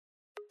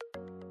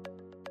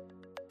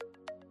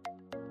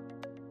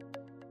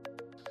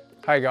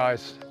Hey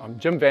guys, I'm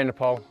Jim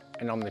Vanderpoel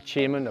and I'm the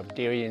Chairman of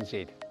Dairy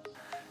NZ.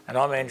 And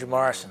I'm Andrew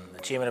Morrison,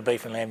 the Chairman of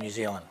Beef and Lamb New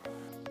Zealand.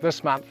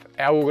 This month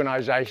our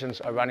organisations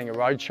are running a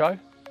roadshow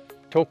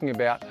talking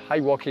about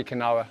Hei Waka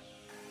Kanoa.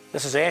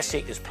 This is our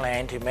sector's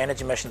plan to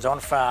manage emissions on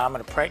farm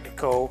in a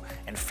practical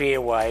and fair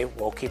way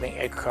while keeping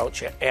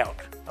agriculture out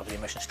of the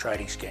emissions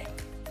trading scheme.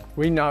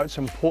 We know it's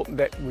important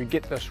that we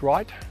get this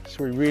right,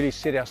 so we really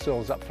set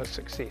ourselves up for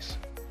success.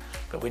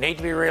 But we need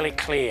to be really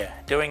clear,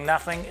 doing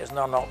nothing is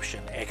not an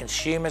option. Our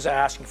consumers are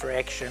asking for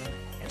action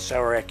and so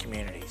are our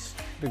communities.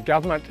 The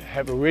government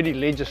have already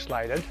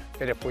legislated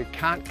that if we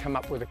can't come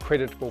up with a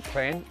creditable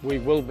plan, we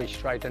will be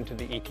straight into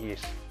the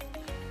ETS.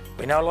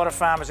 We know a lot of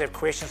farmers have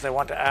questions they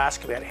want to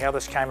ask about how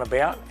this came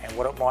about and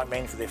what it might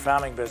mean for their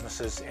farming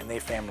businesses and their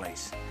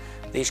families.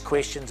 These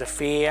questions are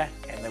fair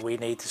and that we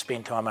need to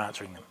spend time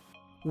answering them.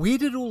 Where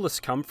did all this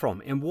come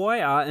from, and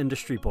why are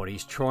industry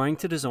bodies trying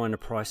to design a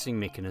pricing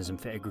mechanism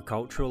for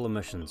agricultural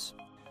emissions?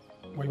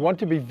 We want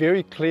to be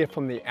very clear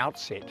from the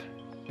outset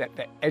that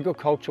the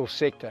agricultural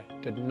sector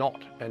did not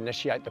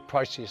initiate the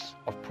process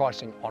of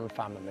pricing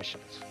on-farm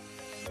emissions.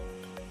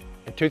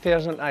 In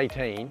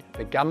 2018,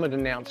 the government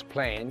announced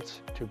plans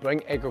to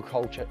bring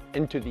agriculture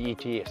into the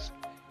ETS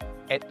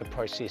at the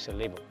processor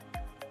level.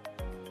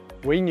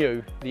 We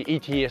knew the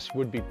ETS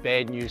would be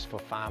bad news for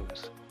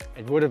farmers.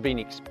 It would have been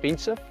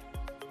expensive,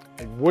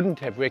 it wouldn't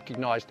have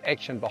recognised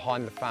action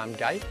behind the farm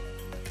gate,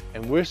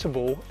 and worst of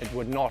all, it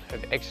would not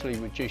have actually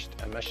reduced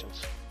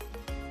emissions.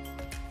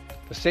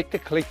 The sector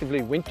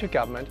collectively went to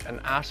government and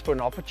asked for an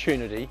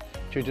opportunity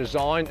to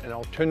design an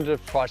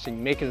alternative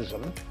pricing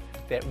mechanism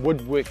that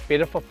would work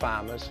better for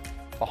farmers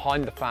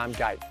behind the farm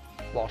gate,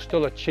 while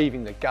still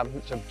achieving the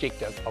government's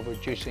objective of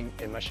reducing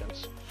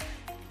emissions.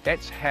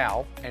 That's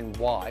how and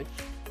why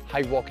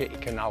Hei Waka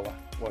Kanoa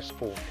was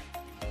formed.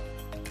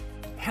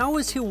 How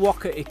is Hei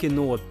Waka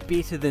Kanoa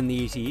better than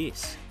the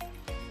ETS?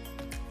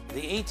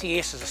 The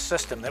ETS is a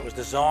system that was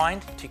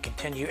designed to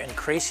continue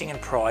increasing in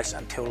price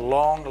until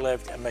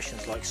long-lived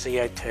emissions like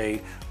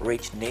CO2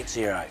 reach net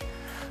zero.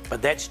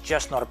 But that's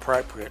just not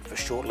appropriate for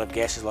short-lived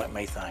gases like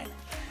methane.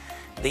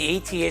 The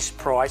ETS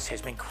price has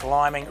been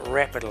climbing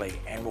rapidly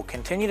and will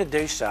continue to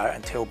do so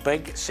until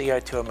big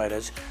CO2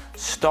 emitters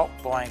stop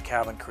buying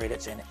carbon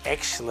credits and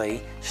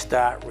actually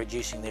start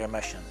reducing their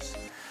emissions.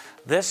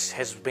 This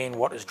has been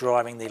what is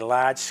driving the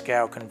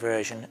large-scale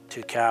conversion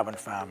to carbon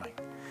farming.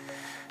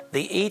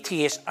 The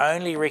ETS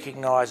only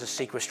recognises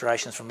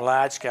sequestrations from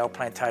large-scale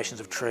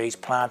plantations of trees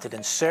planted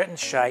in certain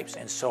shapes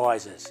and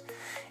sizes,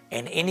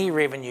 and any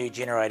revenue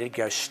generated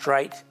goes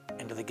straight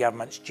into the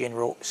government's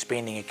general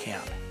spending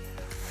account.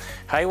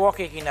 Hei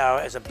Waka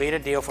Kanoa is a better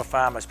deal for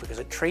farmers because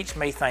it treats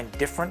methane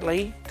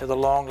differently to the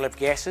long-lived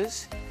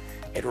gases,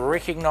 it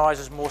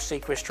recognises more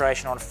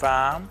sequestration on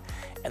farm,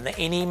 and that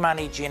any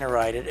money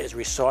generated is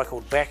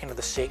recycled back into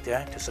the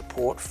sector to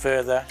support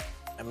further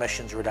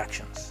emissions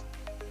reductions.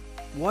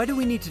 Why do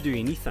we need to do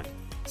anything?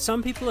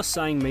 Some people are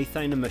saying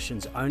methane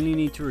emissions only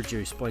need to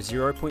reduce by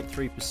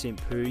 0.3%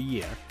 per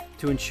year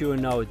to ensure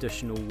no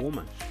additional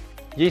warming.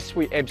 Yes,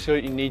 we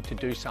absolutely need to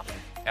do something.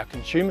 Our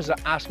consumers are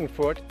asking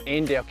for it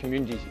and our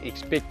communities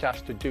expect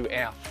us to do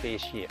our fair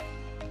share.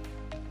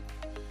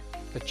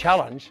 The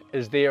challenge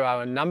is there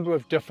are a number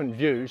of different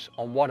views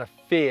on what a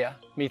fair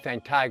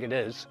methane target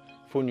is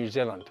for New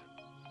Zealand.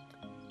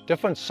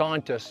 Different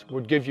scientists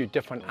would give you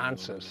different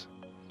answers,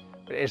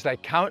 but as they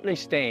currently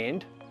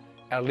stand,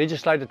 our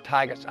legislated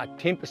targets are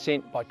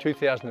 10% by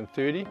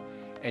 2030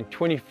 and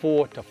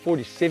 24 to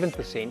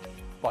 47%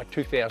 by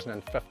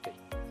 2050.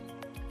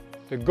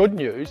 The good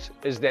news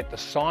is that the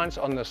science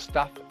on this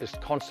stuff is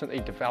constantly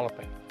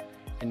developing,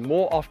 and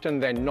more often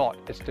than not,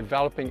 it's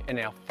developing in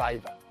our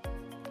favour.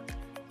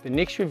 The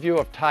next review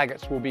of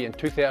targets will be in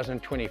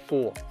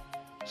 2024,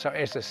 so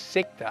as a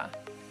sector,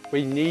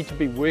 we need to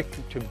be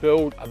working to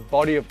build a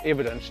body of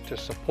evidence to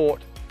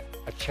support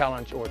a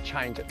challenge or a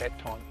change at that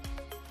time.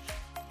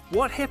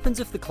 What happens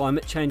if the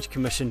Climate Change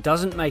Commission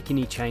doesn't make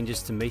any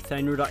changes to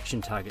methane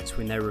reduction targets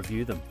when they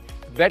review them?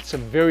 That's a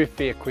very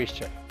fair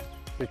question,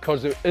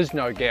 because there is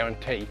no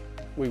guarantee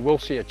we will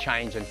see a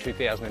change in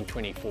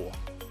 2024.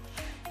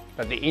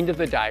 But at the end of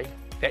the day,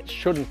 that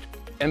shouldn't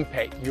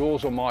impact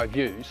yours or my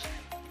views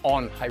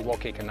on Hei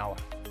Waka Kanoa.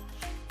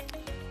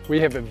 We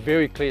have a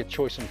very clear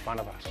choice in front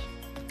of us.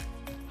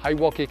 Hei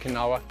Waka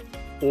Kanoa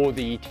or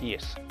the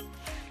ETS,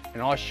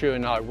 and I sure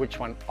know which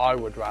one I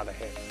would rather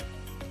have.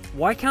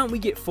 Why can't we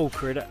get full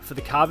credit for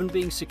the carbon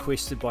being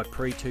sequestered by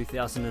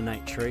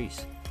pre-2008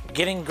 trees?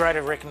 Getting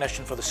greater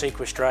recognition for the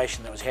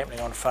sequestration that was happening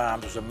on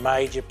farms was a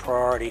major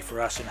priority for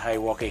us in Hei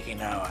Waka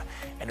Kanoa,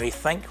 and we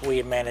think we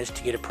have managed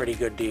to get a pretty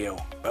good deal,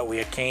 but we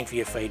are keen for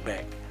your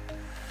feedback.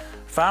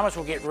 Farmers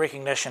will get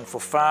recognition for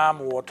far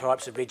more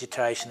types of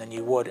vegetation than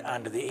you would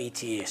under the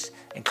ETS,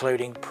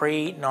 including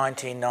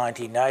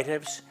pre-1990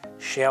 natives,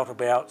 shelter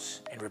belts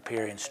and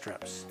riparian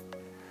strips.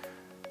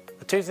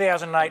 The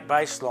 2008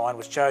 baseline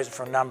was chosen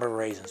for a number of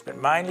reasons, but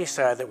mainly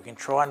so that we can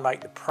try and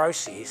make the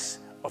process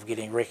of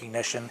getting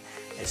recognition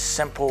as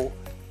simple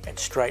and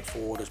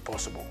straightforward as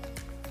possible.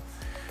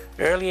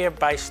 Earlier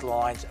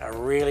baselines are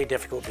really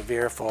difficult to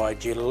verify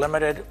due to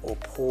limited or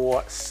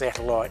poor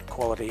satellite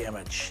quality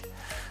image.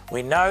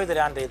 We know that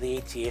under the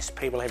ETS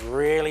people have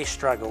really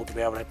struggled to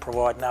be able to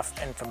provide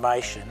enough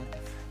information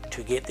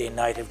to get their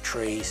native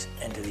trees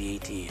into the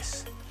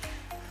ETS.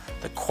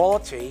 The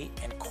quality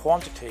and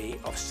quantity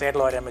of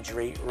satellite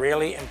imagery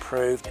really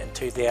improved in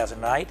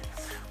 2008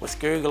 with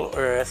Google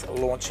Earth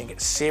launching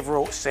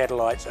several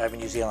satellites over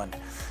New Zealand,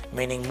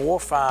 meaning more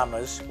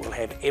farmers will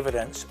have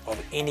evidence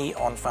of any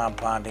on-farm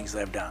plantings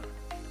they've done.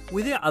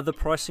 Were there other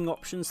pricing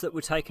options that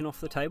were taken off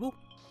the table?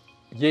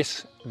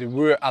 Yes, there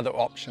were other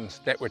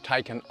options that were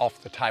taken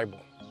off the table,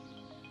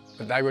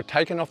 but they were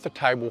taken off the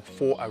table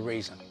for a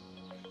reason.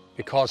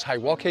 Because Hei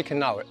Waka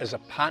Kanoa is a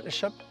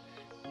partnership,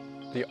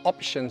 the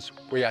options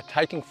we are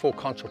taking for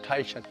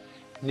consultation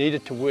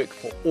needed to work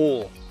for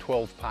all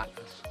 12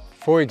 partners.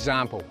 For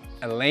example,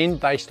 a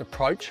land-based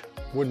approach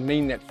would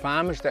mean that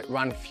farmers that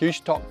run few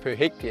stock per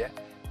hectare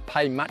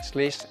pay much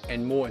less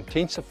and more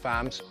intensive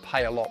farms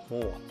pay a lot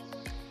more.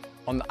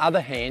 On the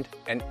other hand,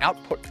 an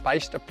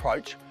output-based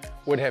approach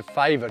would have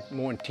favoured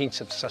more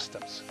intensive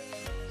systems.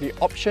 The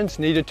options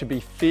needed to be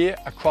fair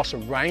across a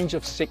range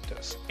of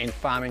sectors and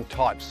farming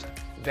types.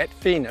 That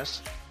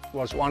fairness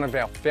was one of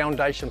our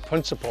foundation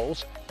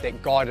principles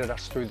that guided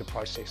us through the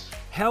process.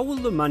 How will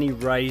the money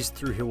raised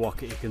through Hei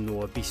Waka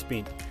Kanoa be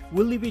spent?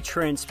 Will there be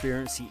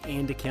transparency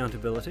and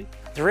accountability?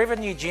 The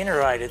revenue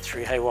generated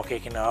through Hei Waka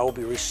Kanoa will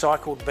be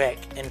recycled back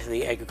into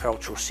the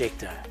agricultural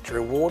sector to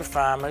reward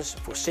farmers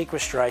for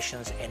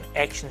sequestrations and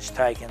actions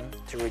taken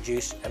to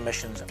reduce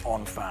emissions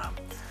on farm.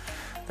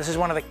 This is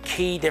one of the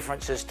key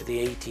differences to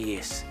the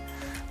ETS.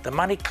 The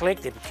money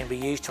collected can be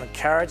used to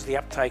encourage the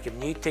uptake of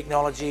new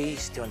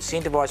technologies, to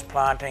incentivise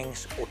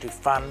plantings or to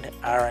fund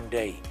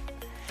R&D.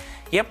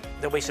 Yep,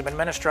 there'll be some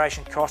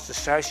administration costs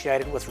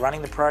associated with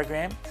running the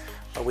program,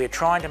 but we're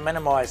trying to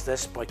minimise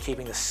this by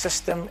keeping the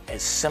system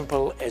as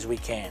simple as we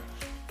can.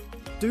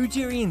 Do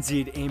Dairy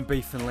NZ and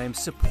Beef and Lamb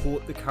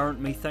support the current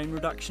methane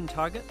reduction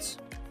targets?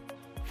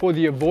 For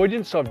the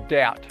avoidance of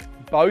doubt,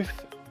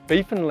 both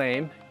Beef and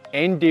Lamb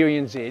and Dairy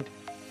NZ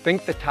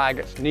think the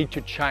targets need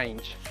to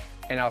change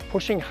and are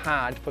pushing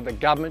hard for the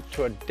government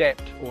to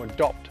adapt or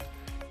adopt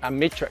a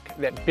metric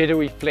that better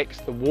reflects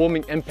the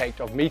warming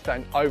impact of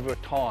methane over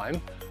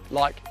time,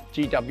 like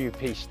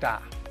GWP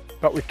star.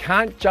 But we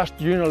can't just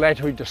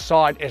unilaterally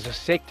decide as a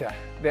sector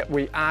that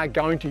we are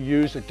going to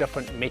use a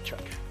different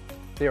metric.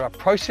 There are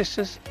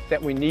processes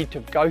that we need to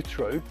go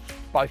through,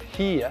 both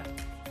here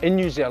in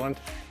New Zealand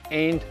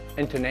and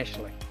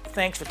internationally.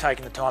 Thanks for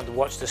taking the time to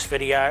watch this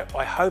video.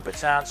 I hope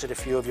it's answered a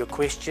few of your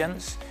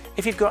questions.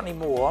 If you've got any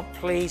more,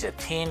 please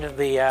attend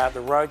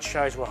the road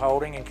shows we're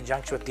holding in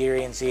conjunction with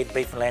Dairy NZ,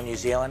 Beef and Lamb New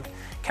Zealand.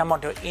 Come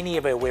onto any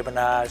of our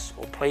webinars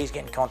or please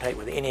get in contact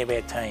with any of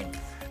our team.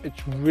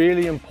 It's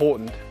really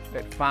important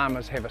that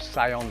farmers have a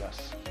say on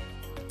this.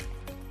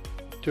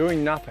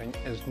 Doing nothing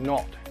is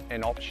not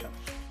an option.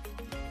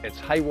 It's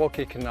Hei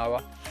Waka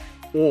Kanoa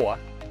or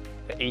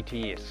the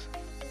ETS.